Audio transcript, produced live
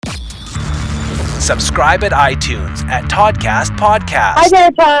Subscribe at iTunes at Toddcast Podcast. Hi there,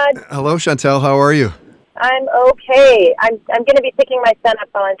 Todd. Hello, Chantel. How are you? I'm okay. I'm going to be picking my son up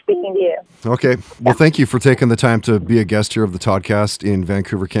while I'm speaking to you. Okay. Well, thank you for taking the time to be a guest here of the Toddcast in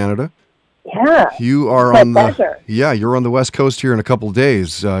Vancouver, Canada. Yeah. You are on the you're on the West Coast here in a couple of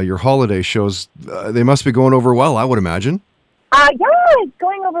days. Your holiday shows, they must be going over well, I would imagine. Yeah, it's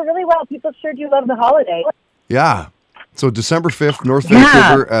going over really well. People sure do love the holiday. Yeah. So December 5th, North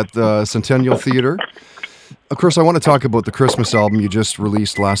Vancouver at the Centennial Theatre. Of course, I want to talk about the Christmas album you just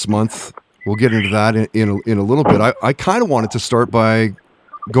released last month. We'll get into that in a little bit. I kind of wanted to start by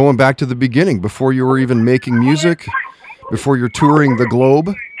going back to the beginning, before you were even making music, before you're touring the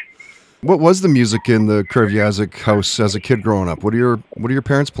globe. What was the music in the Krivyazik house as a kid growing up? What are your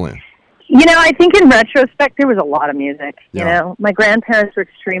parents playing? You know, I think in retrospect, there was a lot of music. Yeah. You know, my grandparents were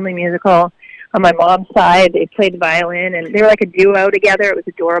extremely musical. On my mom's side, they played violin, and they were like a duo together. It was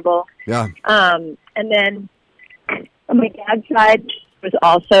adorable. Yeah. And then on my dad's side, was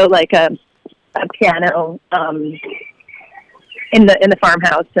also like a piano in the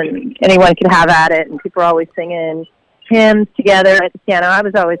farmhouse, and anyone could have at it, and people were always singing hymns together at the piano. I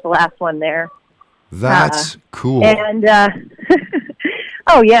was always the last one there. That's cool. And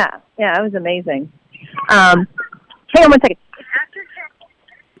oh yeah, it was amazing. Hang on one second.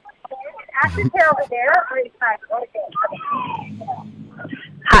 Over there.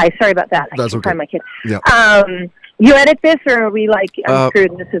 Hi, sorry about that. That's okay. Find my kid. Yeah. You edit this, or are we like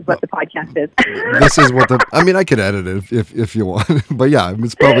unscrewed and this is what the podcast is? This is what I could edit it if you want. But yeah,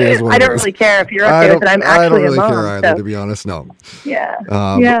 it's probably as well. I don't really care if you're okay with it. I'm actually I don't really a mom, care either, so. to be honest, no.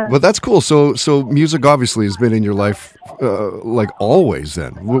 Yeah. But that's cool. So music obviously has been in your life like always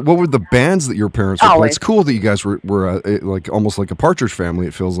then. What were the bands that your parents were playing? It's cool that you guys were like almost like a Partridge Family,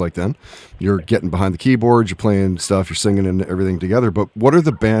 it feels like then. You're getting behind the keyboard, you're playing stuff, you're singing and everything together. But what are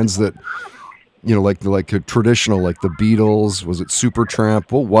the bands that... You know, like a traditional, like the Beatles, was it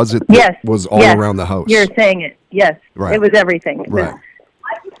Supertramp? What was it that was all around the house? You're saying it. Yes. Right. It was everything. It Right.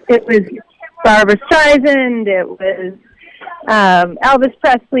 was Barbra Streisand. It was Elvis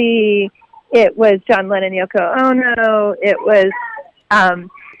Presley. It was John Lennon, Yoko Ono. It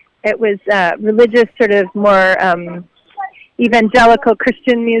was religious, sort of more evangelical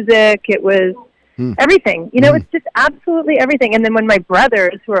Christian music. It was everything. You know, it's just absolutely everything. And then when my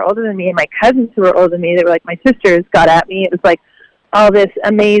brothers, who are older than me, and my cousins, who are older than me, they were like my sisters, got at me. It was like all this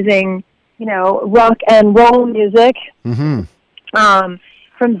amazing, you know, rock and roll music. Mm-hmm.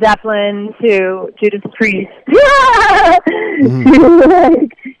 From Zeppelin to Judas Priest. Mm-hmm. To,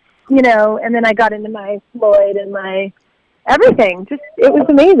 like, you know, and then I got into my Floyd and my everything. Just, it was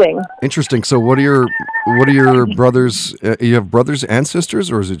amazing. Interesting. So what are your brothers? You have brothers and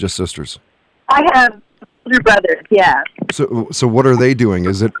sisters, or is it just sisters? I have older brothers, yeah. So what are they doing?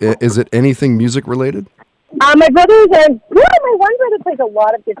 Is it anything music related? My brothers my one brother plays a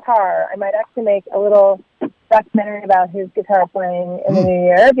lot of guitar. I might actually make a little documentary about his guitar playing in the new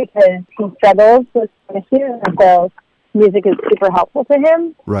year, because he struggles with issues, and so music is super helpful to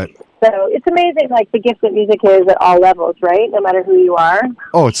him. Right. So it's amazing, like the gift that music is at all levels, right? No matter who you are.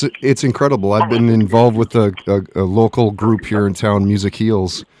 Oh, it's incredible. I've been involved with a local group here in town, Music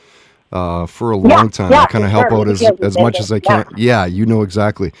Heals. For a long time. I kind of help out as much as I can. Yeah, you know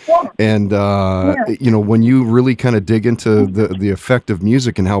exactly. Yeah. And, you know, when you really kind of dig into the effect of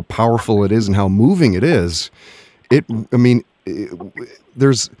music and how powerful it is and how moving it is,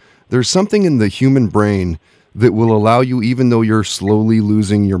 there's something in the human brain that will allow you, even though you're slowly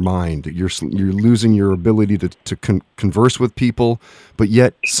losing your mind, you're losing your ability to converse with people, but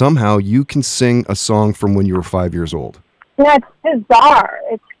yet somehow you can sing a song from when you were 5 years old. Yeah, it's bizarre.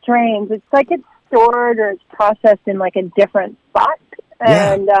 It's strange. It's like it's stored or it's processed in like a different spot.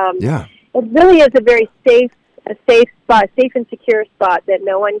 And it really is a very safe spot, safe and secure spot that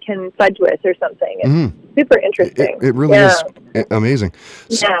no one can fudge with or something. It's super interesting. It really is amazing.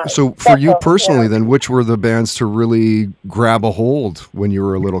 So for you personally, then, which were the bands to really grab a hold when you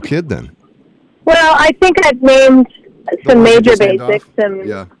were a little kid then? Well, I think I've named some major basics.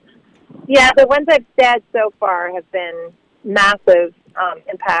 Yeah, the ones I've said so far have been massive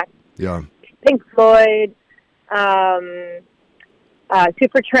impact. Yeah. Pink Floyd,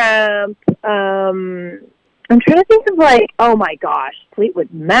 Supertramp. I'm trying to think of like, oh my gosh,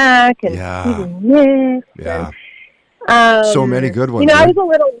 Fleetwood Mac and Stevie Nicks. Yeah. And, so many good ones. You know, I was a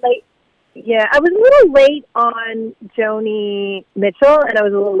little late. Yeah, I was a little late on Joni Mitchell, and I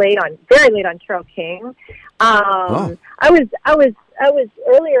was very late on Carole King. I was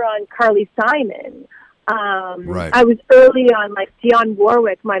earlier on Carly Simon. Right. I was early on like Dionne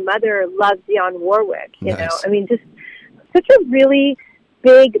Warwick. My mother loved Dionne Warwick. You know, I mean, just such a really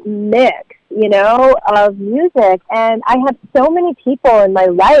big mix of music. And I have so many people in my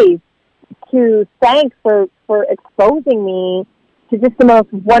life to thank for exposing me to just the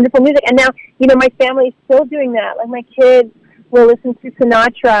most wonderful music. And now, my family's still doing that. Like, my kids will listen to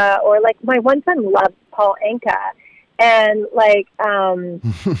Sinatra, or like my one son loves Paul Anka. And like, I'm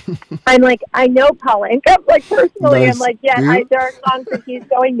like, I know Paul Anka, like personally. Nice. I'm like, there are songs that he's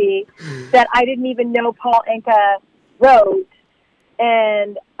showing me that I didn't even know Paul Anka wrote.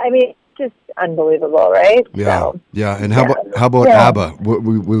 And I mean, it's just unbelievable, right? Yeah, So, yeah. And how about ABBA?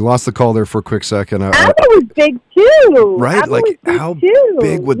 We lost the call there for a quick second. ABBA was big too. Right? ABBA like, was big how too.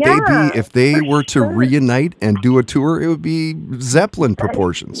 big would they be if they were to sure. reunite and do a tour? It would be Zeppelin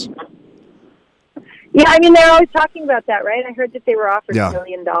proportions. Yeah, I mean, they're always talking about that, right? I heard that they were offered $1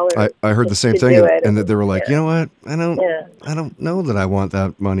 million. I heard the same thing, and that they were like, you know what? I don't know that I want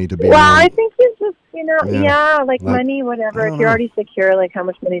that money to be. Well, I think it's just, like Like, money, whatever. If know. you're already secure, like, how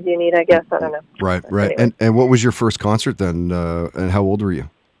much money do you need? I guess, I don't know. Right. Anyway. And what was your first concert then? And how old were you?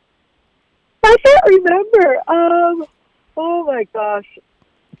 I can't remember. Oh my gosh.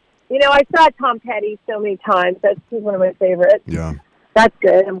 I saw Tom Petty so many times. That's one of my favorites. Yeah. That's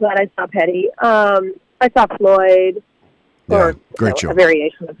good. I'm glad I saw Petty. I saw Floyd. Yeah, great show. A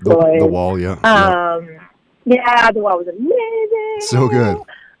variation of Floyd. The Wall, yeah. The Wall was amazing. So good.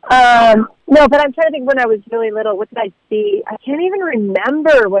 No, but I'm trying to think when I was really little. What did I see? I can't even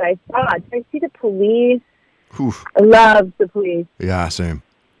remember what I saw. Did I see The Police? Oof. I love The Police. Yeah, same.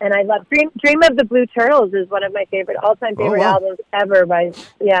 And I love Dream of the Blue Turtles is one of my all-time favorite albums ever by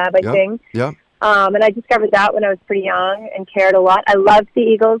Sting. Yeah. And I discovered that when I was pretty young and cared a lot. I love the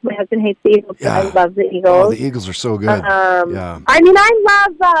Eagles. My husband hates the Eagles, but I love the Eagles. Oh, the Eagles are so good. Yeah. I mean, I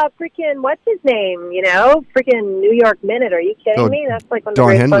love freaking, what's his name, freaking New York Minute. Are you kidding me? That's like one of the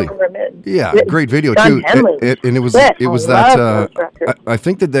great songs ever made. Yeah, great video Don too. Henley. And it was that I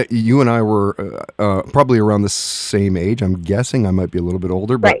think that you and I were probably around the same age. I'm guessing I might be a little bit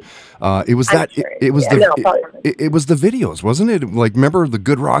older, but it was that sure. it was it was the videos, wasn't it? Like, remember the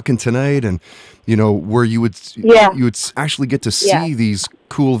Good Rockin' Tonight, and where you would actually get to see these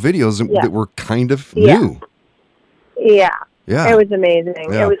cool videos that were kind of new. Yeah. Yeah. It was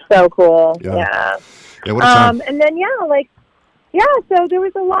amazing. Yeah. It was so cool. Yeah. Yeah, what a time. And then so there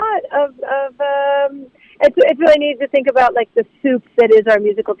was a lot of it's really neat to think about, like, the soup that is our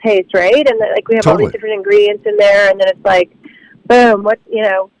musical taste, right? And that, like, we have all these different ingredients in there, and then it's like, boom, put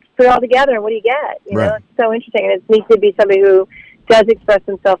it all together, and what do you get? It's so interesting, and it's neat to be somebody who does express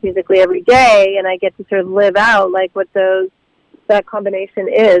himself musically every day, and I get to sort of live out, like, what that combination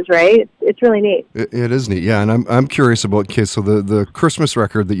is, right? It's really neat. It is neat, yeah. And I'm curious about kids. So the Christmas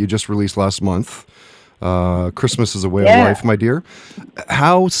record that you just released last month, Christmas is a Way of Life, my dear.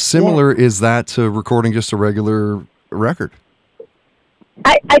 How similar is that to recording just a regular record?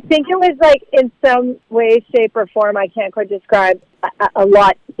 I think it was, like, in some way, shape, or form, I can't quite describe, a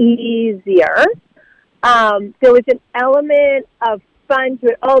lot easier. There was an element of fun to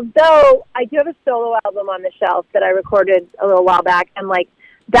it, although I do have a solo album on the shelf that I recorded a little while back, and, like,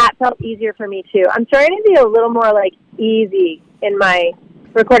 that felt easier for me too. I'm trying to be a little more, like, easy in my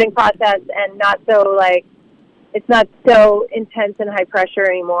recording process, and not so, like, it's not so intense and high pressure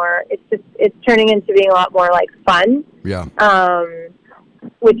anymore. It's turning into being a lot more, like, fun. Yeah.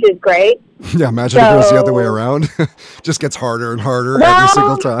 Which is great. Yeah, imagine if it was the other way around. Just gets harder and harder every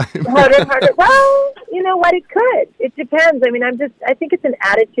single time. Harder and harder. Well, you know what? It could. It depends. I mean, I think it's an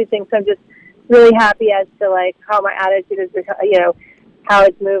attitude thing. So I'm just really happy as to, like, how my attitude is, how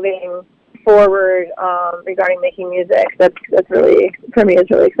it's moving forward regarding making music. That's really, for me, is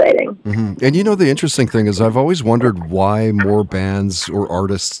really exciting. Mm-hmm. And the interesting thing is, I've always wondered why more bands or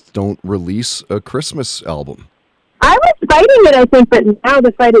artists don't release a Christmas album. I was fighting it, I think, but now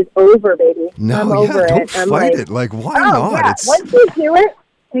the fight is over, baby. No, I'm over don't it. fight it. Like, why not? Yeah. It's... Once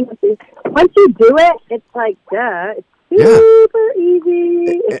you do it, it's like, duh. It's super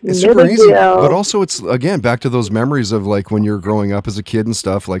easy. It's super easy. But also, it's, again, back to those memories of, like, when you're growing up as a kid and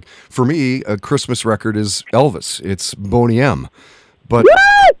stuff. Like, for me, a Christmas record is Elvis. It's Boney M. But...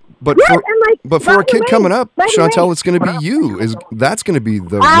 What? But for a kid coming up, Chantal, it's going to be you. That's going to be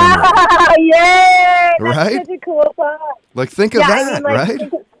the yeah, that's right? such a cool thought. Like, think of that, right?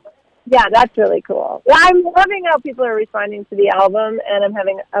 Yeah, that's really cool. Yeah, I'm loving how people are responding to the album, and I'm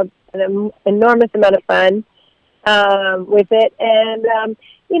having an enormous amount of fun with it. And,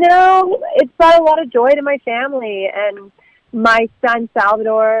 it's brought a lot of joy to my family. And my son,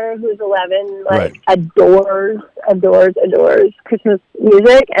 Salvador, who's 11, adores Christmas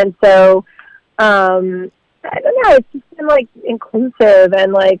music. And so, I don't know, it's just been, like, inclusive,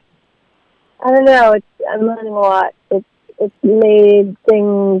 and, like, I don't know, I'm learning a lot. It's made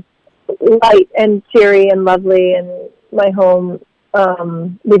things light and cheery and lovely. And my home,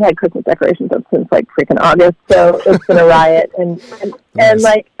 we've had Christmas decorations up since like freaking August, so it's been a riot. And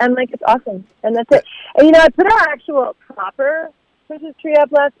it's awesome. And that's it. And you know, I put our actual proper Christmas tree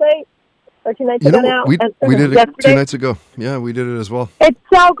up last night. Or 2 nights ago now. We did it yesterday. 2 nights ago. Yeah, we did it as well. It's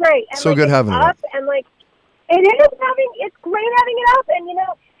so great. And so good having it up. And like, it's great having it up. And you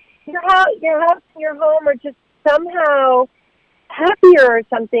know, your house and your home are just somehow happier or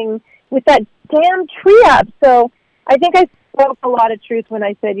something with that damn tree up. So I think I spoke a lot of truth when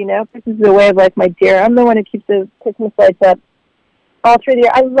I said, you know, this is the way of life, my dear. I'm the one who keeps the Christmas lights up all through the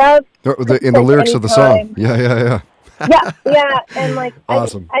year. I love in the lyrics of the song. Yeah. yeah, and like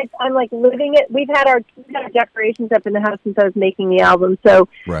awesome. I'm like living it. We've had our decorations up in the house since I was making the album. So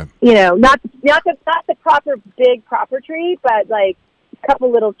right. You know, not the proper tree, but like a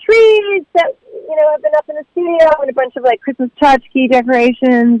couple little trees that have been up in the studio, and a bunch of like Christmas tchotchke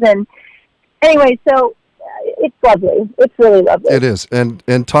decorations. And anyway, so it's lovely. It's really lovely. It is,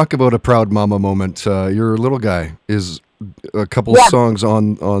 and talk about a proud mama moment. Your little guy is a couple songs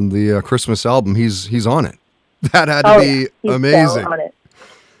on the Christmas album. He's on it. That had to be amazing. So on it.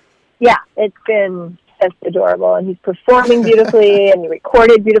 Yeah, it's been just adorable, and he's performing beautifully, and he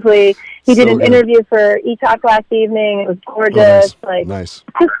recorded beautifully. He did an interview for E-Talk last evening. It was gorgeous. Nice.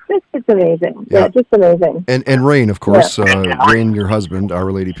 It's amazing. Yeah, just amazing. And Rain, of course. Rain, your husband,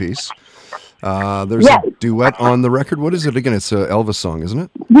 Our Lady Peace. There's a duet on the record. What is it again? It's an Elvis song, isn't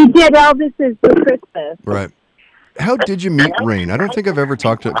it? We did Elvis is for Christmas. Right. How did you meet Rain? I don't think I've ever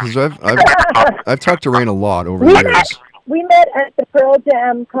talked to, because I've talked to Rain a lot over the years. We met at the Pearl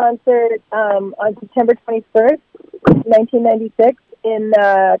Jam concert on September 21st, 1996 in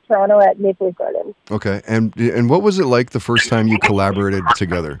Toronto at Maple Leaf Gardens. Okay, and what was it like the first time you collaborated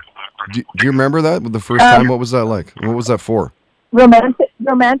together? Do you remember that? The first time, what was that like? What was that for? Romantically,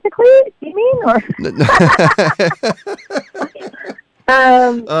 you mean? Or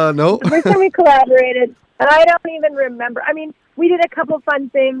no. The first time we collaborated, and I don't even remember. I mean, we did a couple fun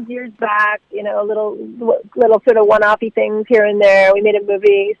things years back, little sort of one-offy things here and there. We made a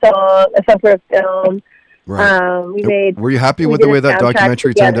movie song, a song for a film. Right. Were you happy with the way that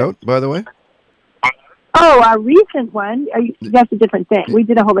documentary turned out, by the way? Oh, a recent one. That's a different thing. We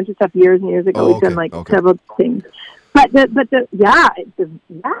did a whole bunch of stuff years and years ago. We've done several things. I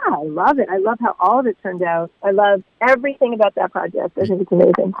love it. I love how all of it turned out. I love everything about that project. I think it's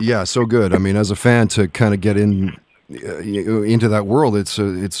amazing. Yeah, so good. I mean, as a fan, to kind of get into that world, it's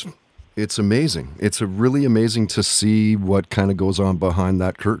amazing. It's really amazing to see what kind of goes on behind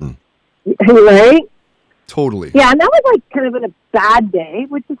that curtain. Right? Totally. Yeah, and that was like kind of in a bad day,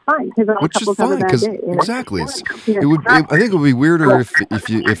 which is fine because all couples have a bad day. Exactly. I think it would be weirder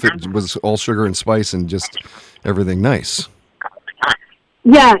if it was all sugar and spice and just everything nice.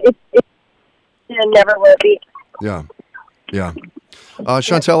 Yeah, it never will be. Yeah.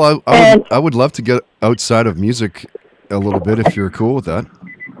 Chantel, I would love to get outside of music a little bit if you're cool with that.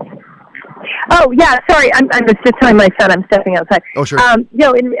 Oh, yeah, sorry. I'm just telling my son I'm stepping outside. Oh, sure. And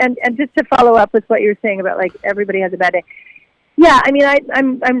just to follow up with what you were saying about, like, everybody has a bad day. Yeah, I mean,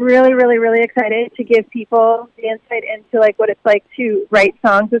 I'm really, really, really excited to give people the insight into, like, what it's like to write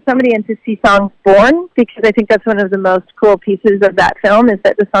songs with somebody and to see songs born, because I think that's one of the most cool pieces of that film is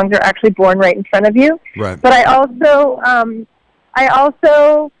that the songs are actually born right in front of you. Right. But I also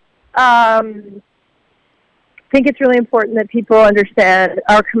think it's really important that people understand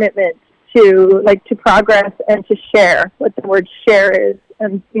our commitment to progress and to share, what the word share is,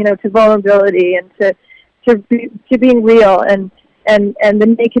 and to vulnerability and to being real and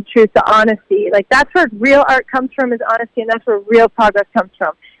the naked truth, the honesty. Like, that's where real art comes from, is honesty, and that's where real progress comes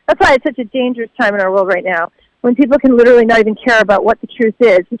from. That's why it's such a dangerous time in our world right now, when people can literally not even care about what the truth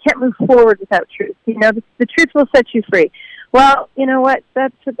is. We can't move forward without truth. The truth will set you free. Well, you know what?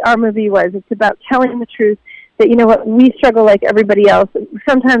 That's what our movie was. It's about telling the truth. That, we struggle like everybody else.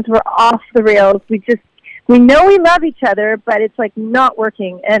 Sometimes we're off the rails. We know we love each other, but it's like not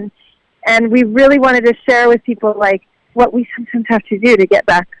working. And we really wanted to share with people, like, what we sometimes have to do to get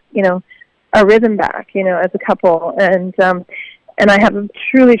back, our rhythm back, as a couple. And I have a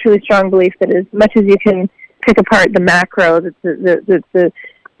truly, truly strong belief that as much as you can pick apart the macro,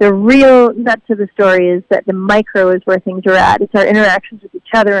 the real nuts of the story is that the micro is where things are at. It's our interactions with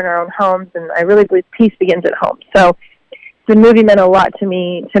each other in our own homes, and I really believe peace begins at home. So the movie meant a lot to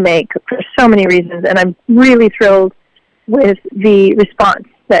me to make for so many reasons, and I'm really thrilled with the response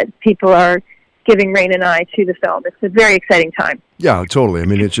that people are giving Rain and I to the film. It's a very exciting time. Yeah, totally. I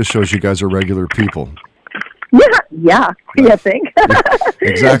mean, it just shows you guys are regular people. Yeah, you think?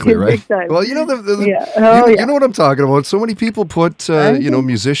 Exactly, right? Big time. Well, you know, Yeah. you know what I'm talking about. So many people put,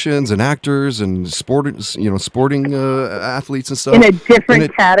 musicians and actors and sporting athletes and stuff in a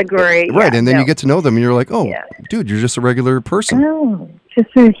different category. Right, Yeah, and then you get to know them, and you're like, oh, Yeah. dude, you're just a regular person. No,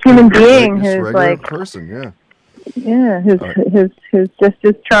 just a human being Just a who's regular like, person, yeah. who's just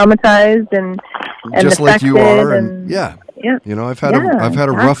as traumatized and Just like you affected are, and yeah. You know, I've had a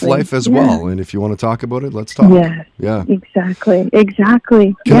rough life as well, and if you want to talk about it, let's talk. Yeah. Exactly.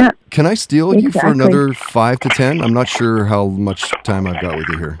 Can I steal you for another 5 to 10? I'm not sure how much time I've got with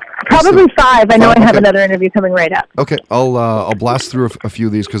you here. Probably 5. I know I have Okay. another interview coming right up. Okay, I'll blast through a few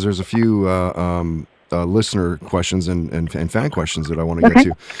of these because there's a few listener questions and fan questions that I want to get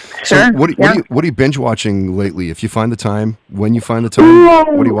to. So, Sure. what are you binge watching lately? If you find the time, when you find the time,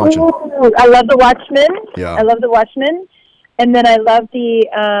 what are you watching? I love The Watchmen. Yeah. I love The Watchmen. And then I love the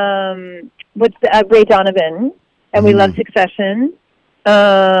Ray Donovan, and we love Succession.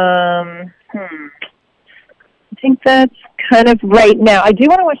 I think that's kind of right now. I do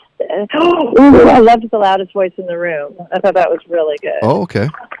want to watch. I loved The Loudest Voice in the Room. I thought that was really good. Oh, okay.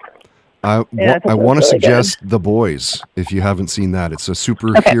 I want to really suggest The Boys if you haven't seen that. It's a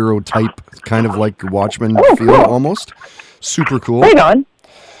superhero type, kind of like Watchmen feel almost. Super cool. Right on.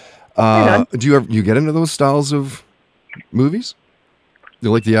 Do you get into those styles of movies?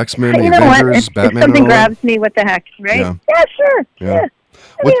 You like the X-Men, the You know Avengers, what? Batman? If something and all grabs me, what the heck, right? Yeah. Sure. Yeah. Yeah.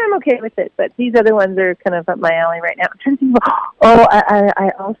 I mean, I'm okay with it, but these other ones are kind of up my alley right now. I'm trying to think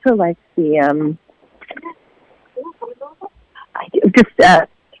I also like the I do, just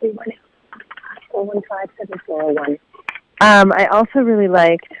 314157401. I also really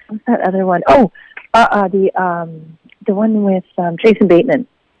liked, what's that other one? The one with Jason Bateman.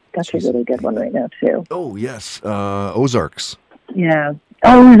 That's a really good one right now too. Oh yes, Ozarks. Yeah,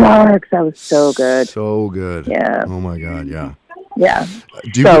 Ozarks. That was so good. So good. Yeah. Oh my God. Yeah. Yeah.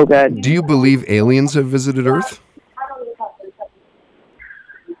 So good. Do you believe aliens have visited Earth?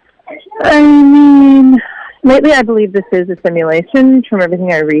 I mean, lately I believe this is a simulation. From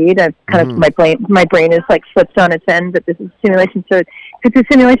everything I read, I've kind of my brain is like flipped on its end. But this is a simulation. So if it's a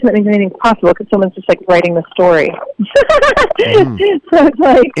simulation, that means anything's possible because someone's just like writing the story. So it's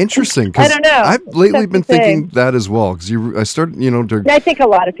like Interesting. I don't know. I've lately been thinking that as well. Because I started, I think a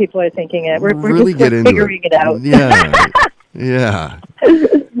lot of people are thinking it. We're really just figuring it out. Yeah. Yeah.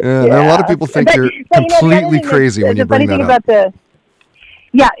 A lot of people think you're completely crazy when you bring that up.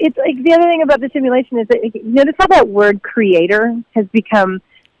 It's like the other thing about the simulation is that you notice how that word creator has become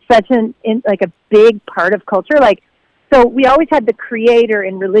such a big part of culture. Like, so we always had the creator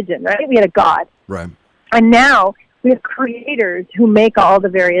in religion, right? We had a God. Right. And now we have creators who make all the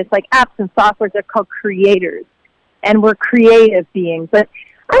various like apps and softwares. They're called creators. And we're creative beings. But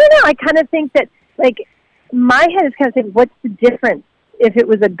I don't know. I kind of think that like my head is kind of saying, what's the difference if it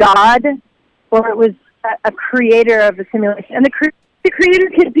was a God or it was a creator of a simulation? And the creator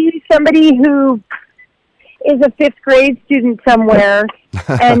could be somebody who is a 5th grade student somewhere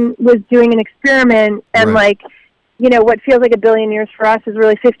and was doing an experiment and what feels like a billion years for us is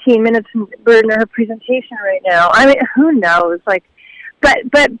really 15 minutes from her presentation right now. I mean, who knows? Like, but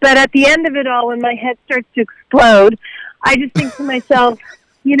at the end of it all, when my head starts to explode, I just think to myself,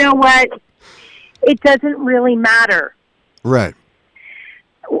 you know what? It doesn't really matter. Right.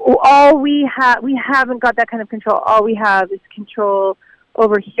 All we haven't got that kind of control. All we have is control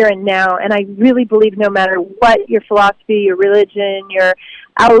over here and now. And I really believe no matter what your philosophy, your religion, your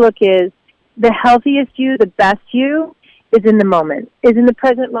outlook is, the healthiest you, the best you, is in the moment, is in the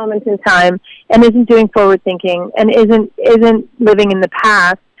present moment in time, and isn't doing forward thinking, and isn't living in the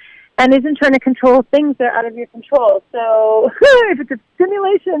past, and isn't trying to control things that are out of your control. So if it's a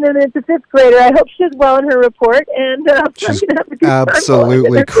simulation and it's a 5th grader, I hope she does well in her report. And she's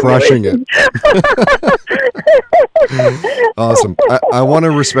absolutely crushing it. Awesome. I want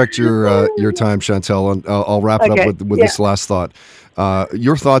to respect your time, Chantel, and I'll wrap it up with this last thought.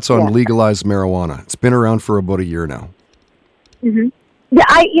 Your thoughts on legalized marijuana? It's been around for about a year now. Mm-hmm.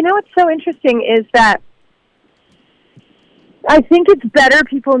 Yeah, what's so interesting is that I think it's better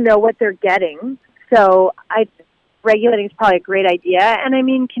people know what they're getting. So regulating is probably a great idea. And I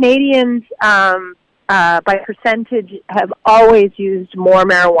mean, Canadians, by percentage, have always used more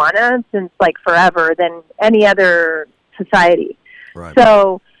marijuana since like forever than any other society. Right.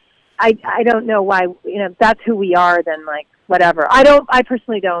 So I don't know why, that's who we are, then like whatever. I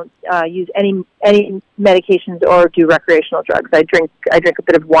personally don't use any medications or do recreational drugs. I drink a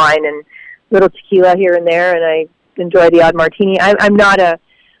bit of wine and little tequila here and there, and I enjoy the odd martini. I'm not a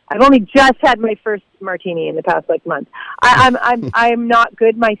I've only just had my first martini in the past month. I'm not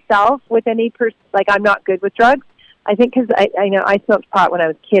good myself with any person. I'm not good with drugs. I think because I know I smoked pot when I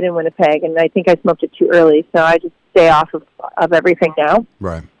was a kid in Winnipeg, and I think I smoked it too early, so I just stay off of everything now.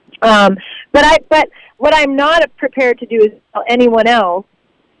 Right. But what I'm not prepared to do is tell anyone else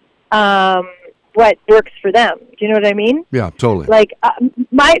what works for them. Do you know what I mean? Yeah, totally.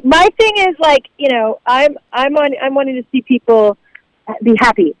 My thing is I'm wanting to see people be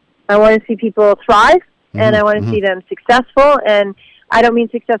happy. I want to see people thrive, and I want to see them successful. And I don't mean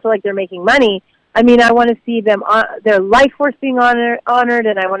successful like they're making money. I mean, I want to see them, their life force being honored,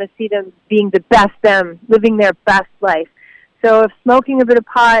 and I want to see them being the best them, living their best life. So if smoking a bit of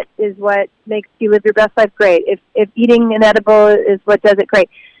pot is what makes you live your best life, great. If eating an edible is what does it, great.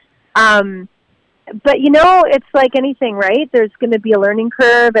 But, it's like anything, right? There's going to be a learning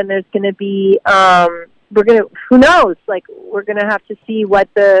curve, and there's going to be, who knows? We're going to have to see what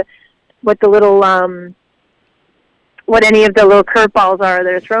the little, what any of the little curveballs are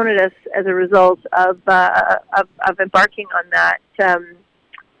that are thrown at us as a result of embarking on that,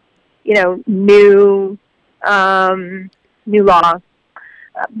 new law.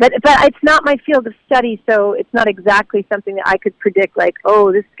 But it's not my field of study, so it's not exactly something that I could predict, this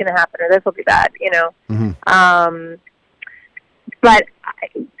is going to happen or this will be bad, But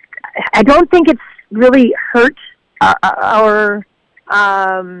I don't think it's really hurt our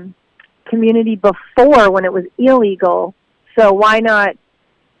community before when it was illegal. So why not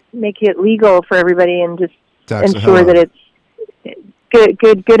make it legal for everybody and just ensure that it's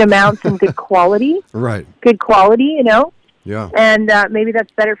good amounts and good quality? Right. Good quality, Yeah. And maybe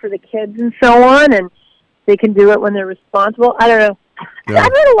that's better for the kids and so on, and they can do it when they're responsible. I don't know. Yeah.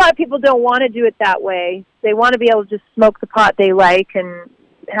 I've heard a lot of people don't want to do it that way. They want to be able to just smoke the pot they like and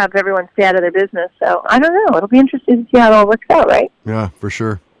have everyone stay out of their business. So I don't know. It'll be interesting to see how it all works out, right? Yeah, for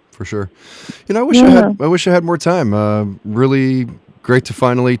sure. I wish I had more time. Really great to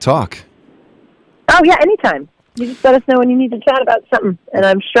finally talk. Oh yeah, anytime. You just let us know when you need to chat about something, and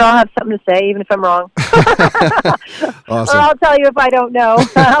I'm sure I'll have something to say, even if I'm wrong. Awesome. Or I'll tell you if I don't know.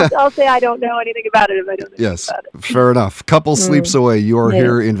 I'll say I don't know anything about it if I don't know anything about it. Fair enough. Couple Sleeps Away. You are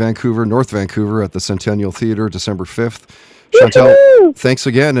here in Vancouver, North Vancouver, at the Centennial Theatre, December 5th. Chantal, thanks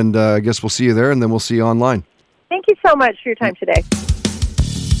again, and I guess we'll see you there, and then we'll see you online. Thank you so much for your time today.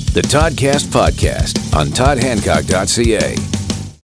 The Toddcast Podcast on toddhancock.ca.